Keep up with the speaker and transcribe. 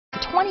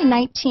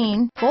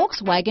2019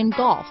 Volkswagen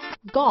Golf.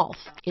 Golf,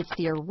 it's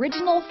the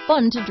original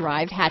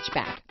fun-to-drive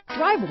hatchback.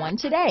 Drive one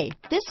today.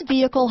 This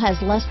vehicle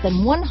has less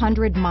than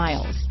 100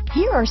 miles.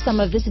 Here are some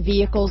of this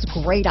vehicle's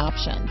great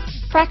options: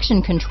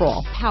 traction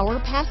control,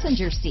 power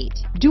passenger seat,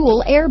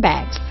 dual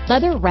airbags,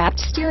 leather-wrapped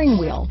steering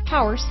wheel,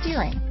 power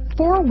steering,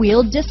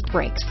 four-wheel disc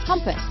brakes,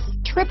 compass,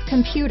 trip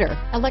computer,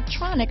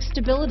 electronic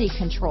stability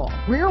control,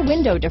 rear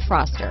window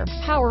defroster,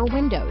 power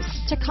windows,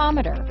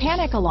 tachometer,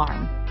 panic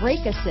alarm,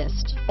 brake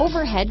assist,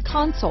 overhead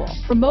console,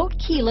 remote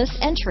keyless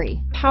entry,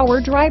 power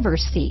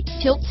driver's seat,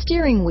 tilt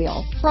steering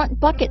wheel, front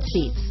bucket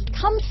seats.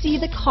 Come see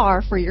the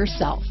car for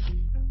yourself.